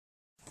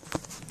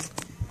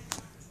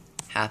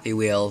Happy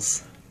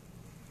Wheels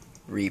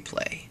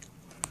replay.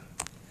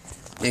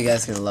 You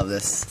guys are gonna love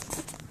this.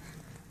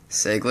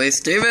 Segway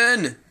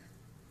Steven!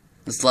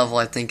 This level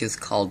I think is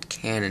called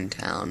Cannon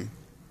Town.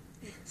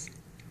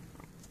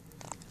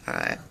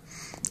 Alright.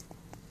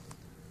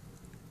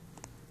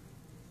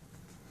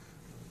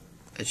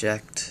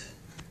 Eject.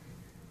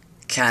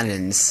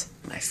 Cannons,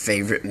 my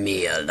favorite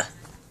meal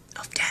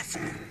of death.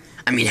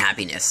 I mean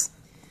happiness.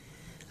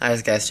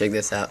 Alright guys, check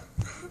this out.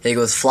 He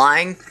goes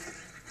flying.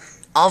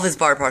 All of his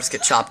body parts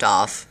get chopped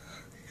off.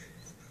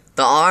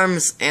 The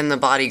arms and the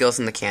body goes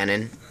in the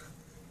cannon.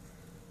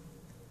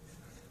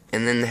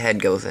 And then the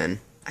head goes in,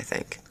 I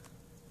think.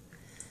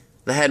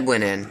 The head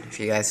went in, if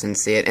you guys didn't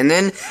see it. And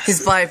then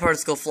his body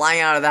parts go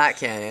flying out of that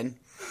cannon.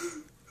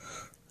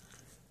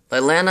 They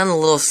land on a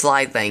little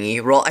slide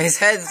thingy. His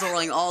head's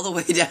rolling all the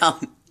way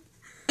down.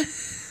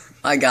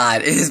 My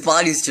god, his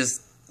body's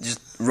just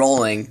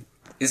rolling.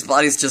 His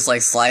body's just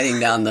like sliding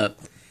down the...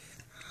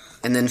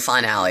 And then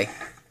finale.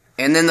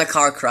 And then the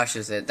car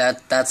crushes it.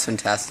 That's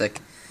fantastic.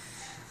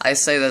 I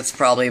say that's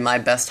probably my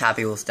best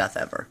Happy Wheels death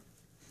ever.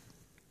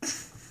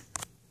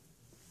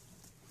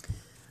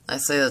 I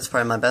say that's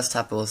probably my best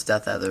Happy Wheels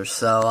death ever.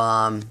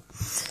 So,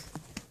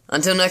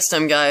 until next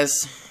time,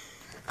 guys.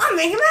 I'm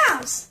Mickey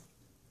Mouse.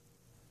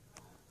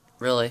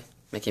 Really?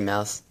 Mickey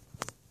Mouse?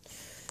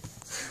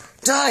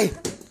 Die!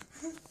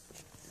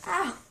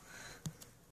 Ow.